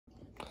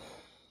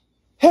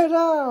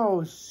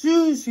Hello,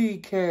 Sushi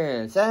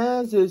Cans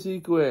and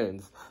Sushi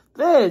Queens.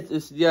 This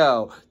is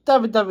Yo,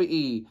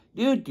 WWE,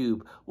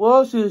 YouTube,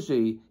 World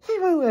Sushi,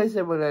 Heavyweight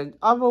Champion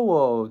of the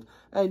world,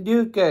 and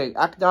you can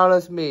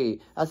acknowledge me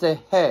as a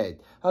head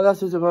of the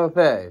Sushi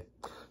Buffet.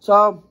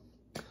 So,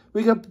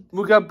 we can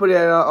put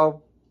it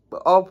on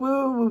our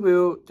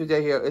review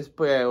today here is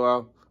pretty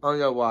well. I don't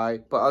know why,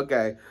 but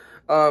okay.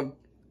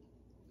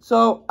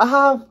 So I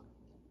have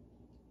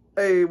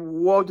a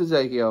word to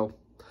say here.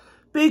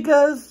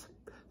 Because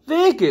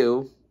thank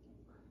you,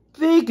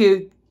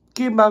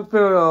 keep my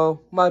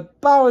video, my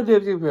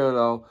powerlifting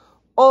video,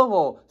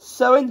 over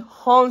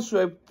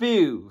 700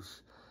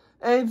 views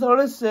and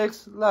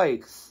 36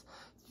 likes.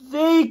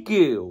 Thank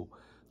you,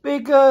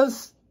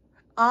 because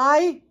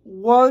I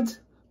want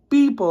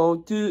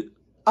people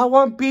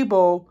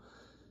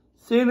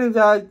thinking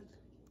that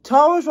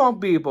tall,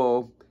 strong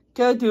people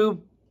can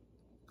do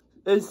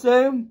the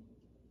same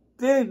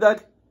thing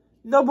that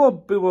normal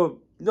people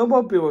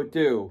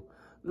do.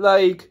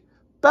 Like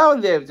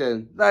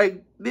powerlifting,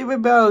 like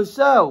living by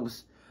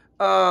ourselves,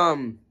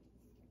 and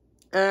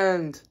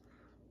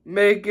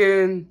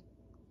making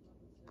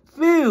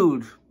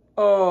food,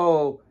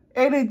 or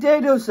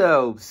entertain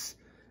yourselves,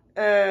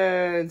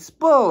 and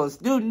sports,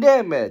 you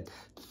name it.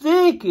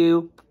 Thank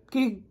you.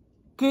 Keep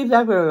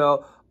that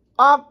video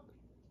up.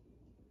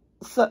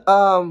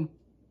 Thank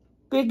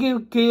you.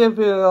 Keep that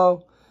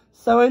video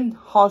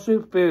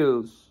 700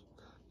 views.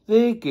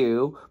 Thank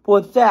you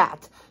for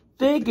that.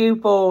 Thank you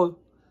for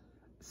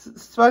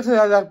smashing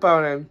that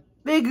button.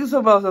 Thank you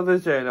so much on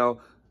this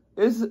channel.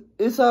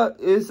 It's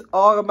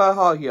all about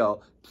heart here.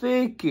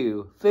 Thank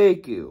you.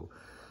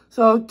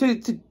 So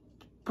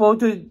for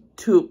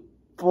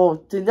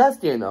the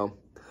next channel,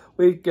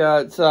 we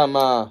got some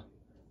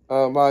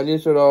my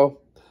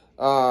initial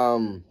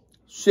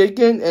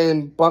chicken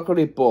and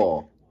broccoli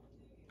bowl.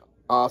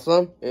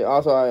 Awesome. And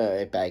also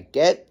a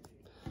baguette.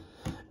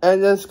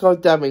 And let's go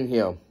dabbing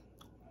here.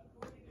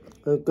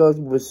 It goes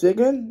with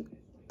chicken,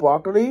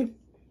 broccoli,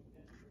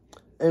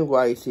 and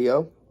rice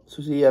here.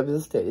 So see how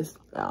this tastes.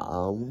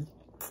 Wow.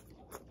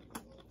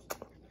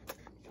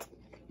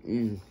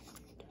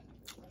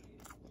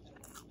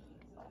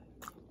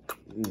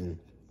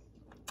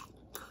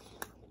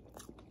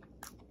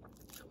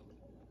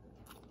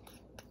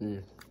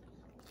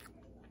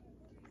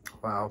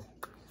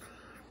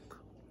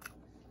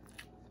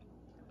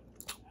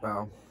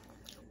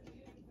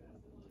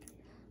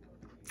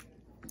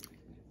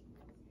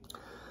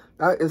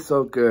 That is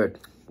so good.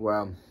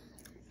 Wow.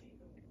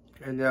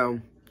 And now,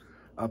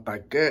 a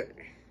baguette.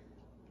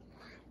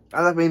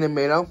 I love eating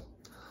tomato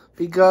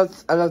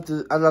because I love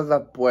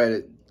that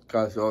bread.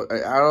 Cause I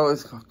know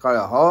it's kind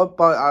of hard,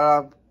 but I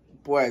love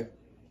bread.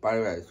 By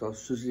the way, so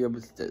sushi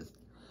is this.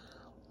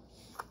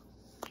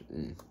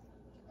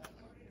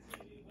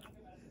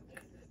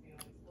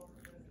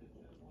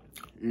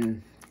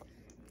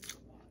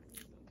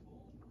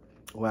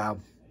 Wow,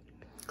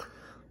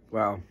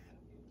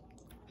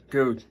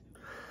 dude.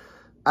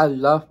 I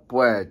love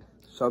bread,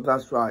 so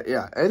that's right,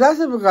 yeah. And that's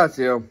it because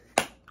here.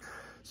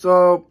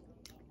 So,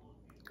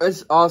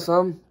 it's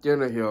awesome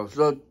dinner here.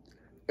 So,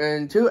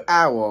 in 2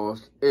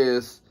 hours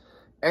is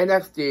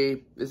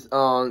NXT is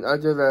on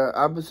until the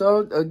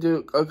episode.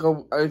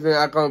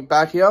 I come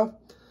back here.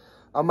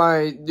 I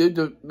might do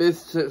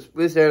this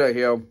later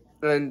here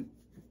and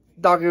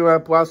talking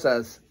about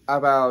process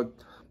about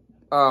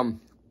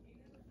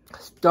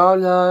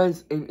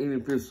storylines in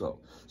individual.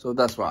 So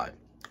that's right.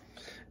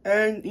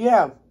 And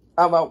yeah.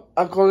 I'm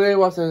currently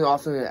watching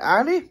Austin and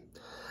Annie.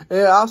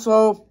 And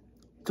also,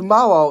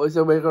 tomorrow is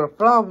a regular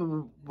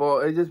vlog,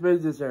 but it just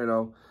made this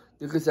channel.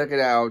 You can check it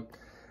out.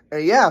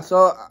 And yeah,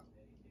 so,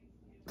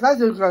 thank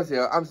you guys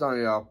here. I'm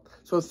sorry, y'all.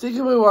 So, thank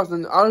you for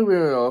watching other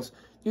videos.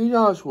 You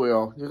know it's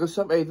real. You can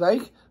sub a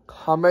like,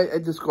 comment,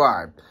 and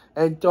subscribe.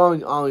 And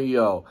join on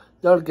your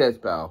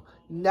notification bell.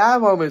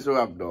 Never miss an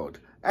upload.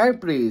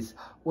 And please,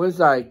 once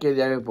I get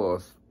any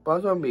posts,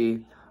 sponsor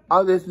me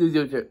on this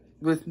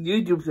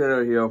YouTube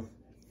channel here.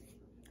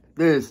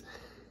 This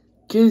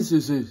Kids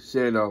Sushi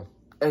channel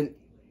and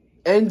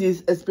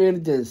this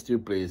experience too,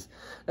 please.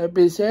 And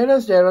please share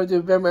this channel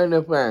to family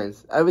and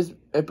friends.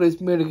 And please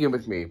communicate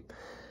with me.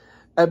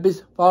 And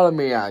please follow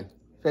me on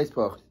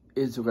Facebook,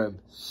 Instagram,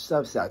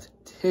 Snapchat,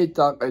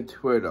 TikTok, and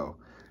Twitter.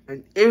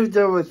 And if you're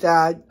done with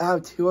that, I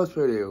have 2 words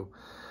for you.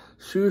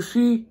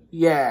 Sushi,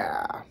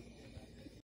 yeah.